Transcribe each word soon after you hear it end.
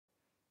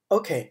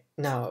Okay,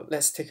 now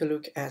let's take a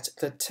look at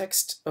the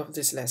text of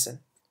this lesson.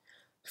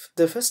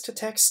 The first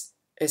text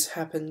is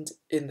happened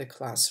in the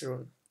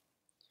classroom.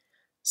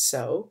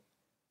 So,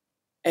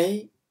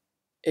 A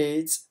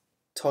is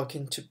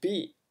talking to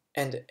B,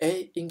 and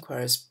A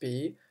inquires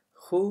B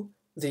who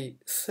the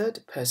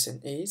third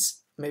person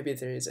is. Maybe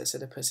there is a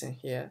third person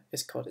here,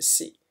 it's called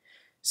C.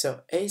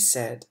 So A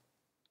said,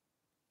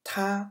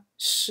 他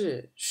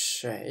是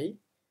谁?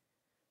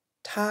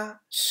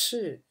 他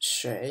是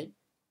谁?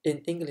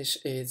 In English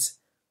is,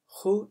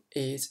 who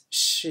is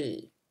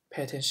she?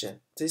 Pay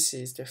attention, this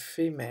is the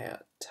female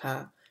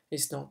她,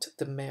 it's not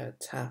the male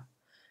他.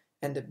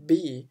 And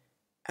B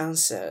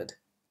answered,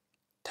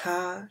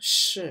 他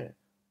是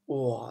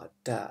我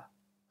的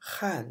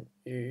汉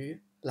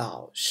语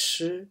老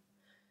师.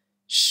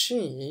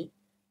 She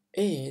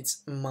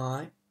is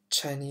my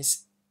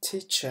Chinese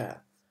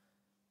teacher.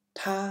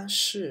 她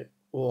是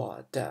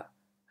我的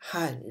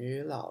汉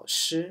语老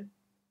师。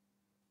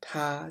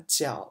她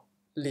叫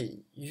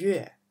李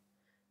月。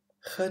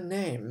Her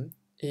name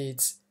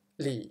is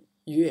李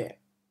月。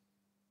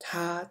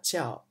她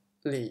叫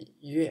李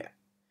月。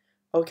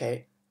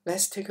Okay,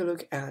 let's take a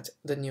look at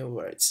the new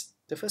words.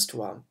 The first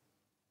one,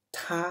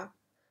 她.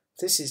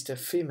 This is the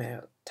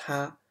female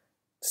她.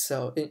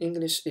 So in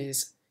English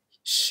is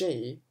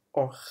she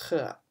or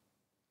her.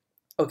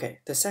 Okay,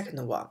 the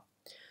second one,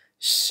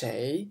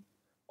 谁,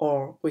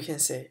 or we can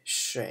say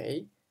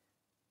谁.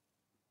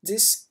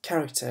 This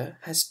character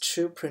has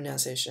two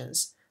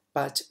pronunciations,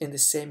 but in the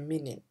same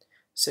meaning.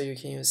 So you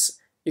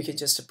can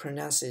just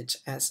pronounce it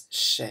as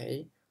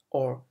谁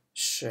or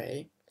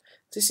谁.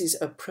 This is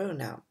a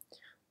pronoun,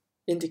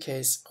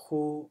 indicates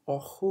who or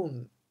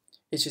whom.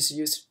 It is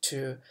used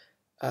to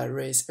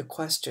raise a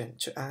question,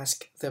 to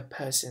ask the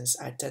person's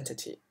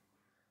identity.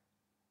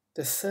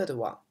 The third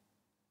one,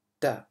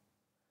 的.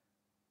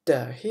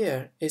 The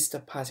here is the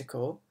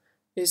particle,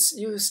 is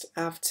used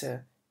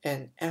after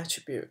an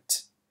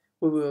attribute.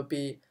 We will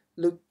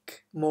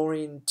look more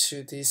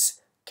into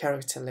this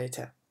character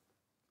later.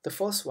 The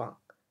fourth one,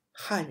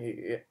 汉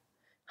语.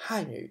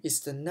 汉语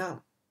is the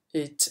noun.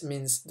 It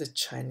means the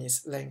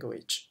Chinese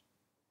language.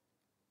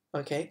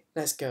 Okay,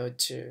 let's go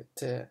to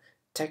the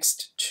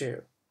text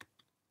 2.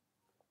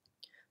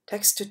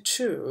 Text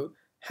 2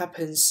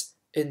 happens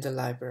in the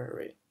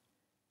library.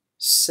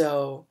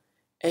 So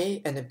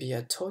A and B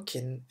are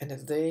talking and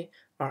they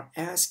are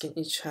asking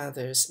each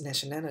other's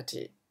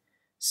nationality.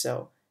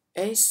 So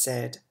A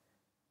said,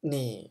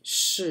 你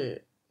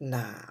是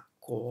哪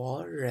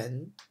国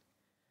人?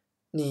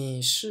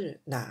 你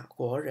是哪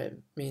国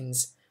人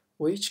means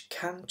which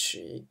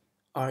country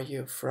are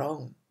you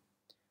from?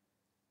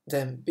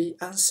 Then B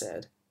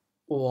answered,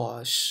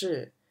 我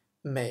是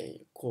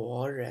美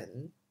国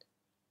人。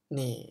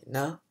你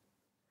呢?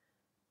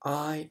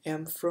 I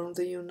am from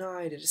the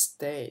United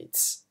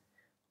States.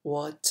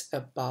 What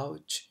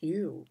about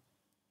you?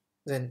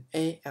 Then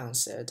A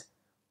answered,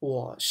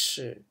 我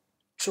是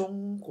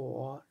中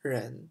国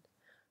人。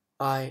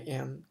I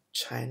am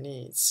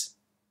Chinese.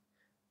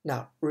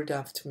 Now read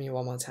after me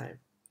one more time.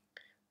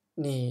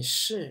 你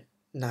是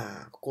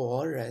哪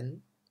国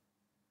人?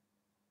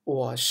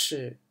 我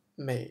是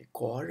美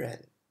国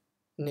人。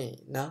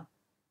你呢?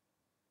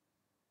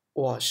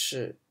 我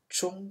是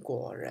中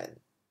国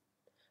人。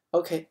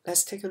Okay,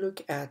 let's take a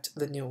look at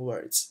the new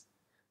words.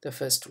 The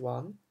first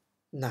one,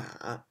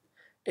 哪,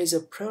 is a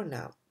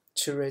pronoun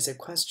to raise a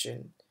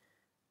question,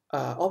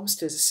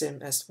 almost the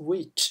same as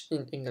which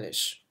in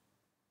English.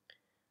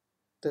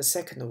 The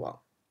second one,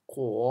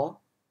 国,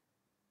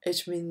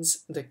 it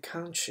means the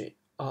country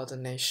or the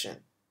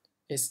nation.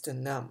 It's the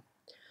noun.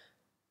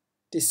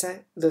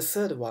 The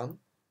third one,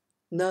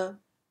 呢,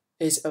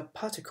 is a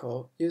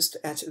particle used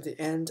at the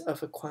end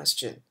of a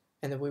question,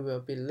 and we will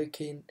be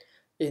looking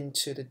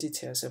into the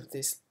details of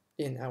this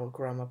in our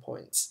grammar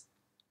points.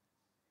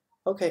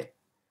 Okay,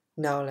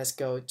 now let's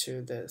go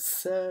to the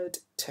third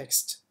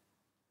text.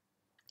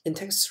 In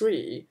text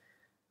 3,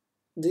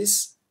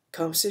 this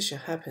conversation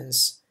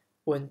happens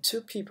when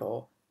two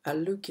people are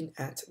looking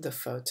at the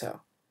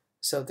photo.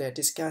 So they're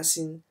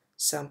discussing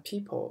some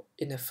people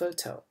in a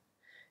photo.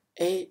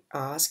 A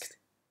asked,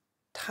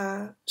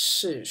 他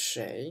是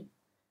谁?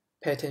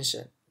 Pay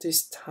attention,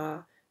 this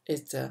他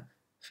is the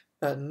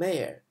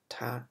male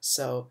他,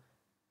 so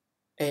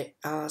A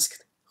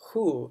asked,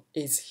 who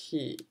is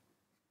he?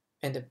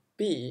 And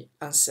B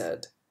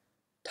answered,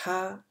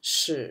 他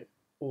是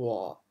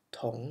我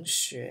同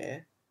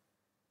学.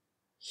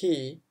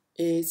 He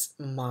is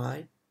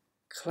my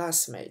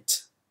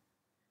classmate.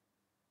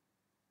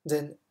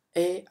 Then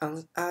A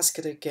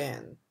asked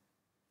again,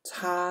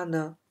 她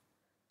呢?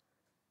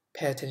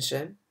 Pay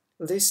attention,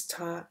 this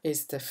她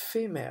is the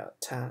female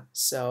她,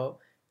 so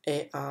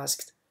A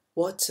asked,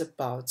 what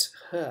about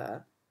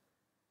her?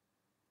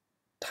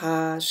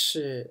 她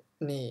是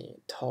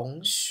你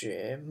同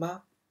学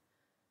吗?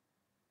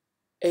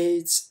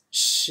 Is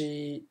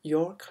she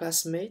your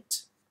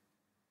classmate?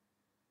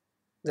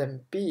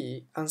 Then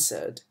B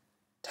answered,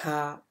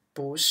 她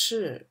不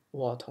是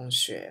我同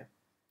学.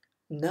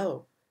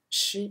 No,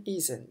 she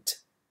isn't.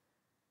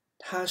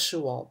 她是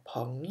我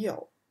朋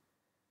友。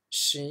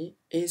She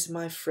is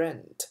my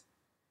friend.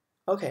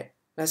 Okay,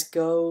 let's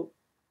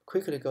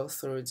quickly go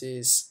through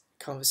this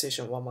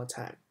conversation one more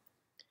time.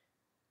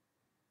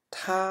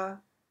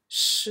 他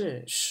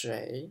是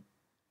谁？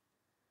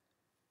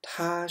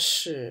他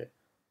是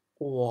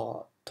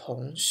我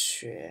同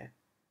学。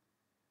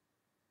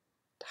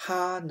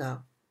他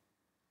呢？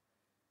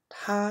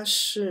他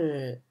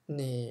是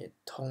你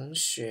同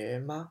学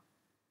吗？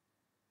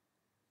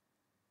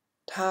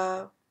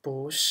他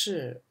不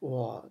是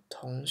我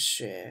同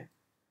学，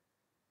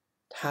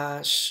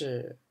他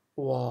是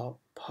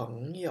我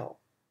朋友。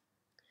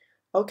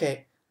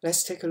Okay,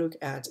 let's take a look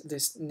at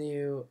these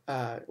new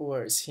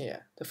words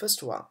here. The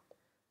first one,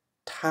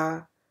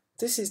 他.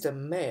 This is the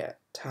male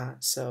他,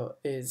 so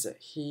is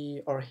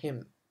he or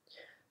him.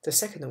 The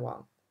second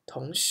one,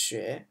 同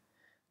学.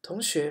 同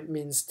学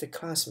means the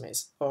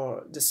classmates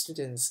or the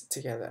students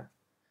together.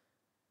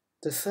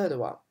 The third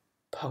one,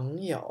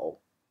 朋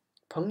友.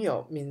 朋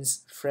友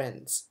means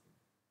friends.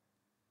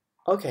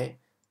 Okay,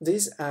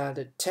 these are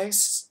the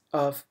texts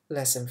of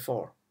lesson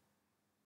 4.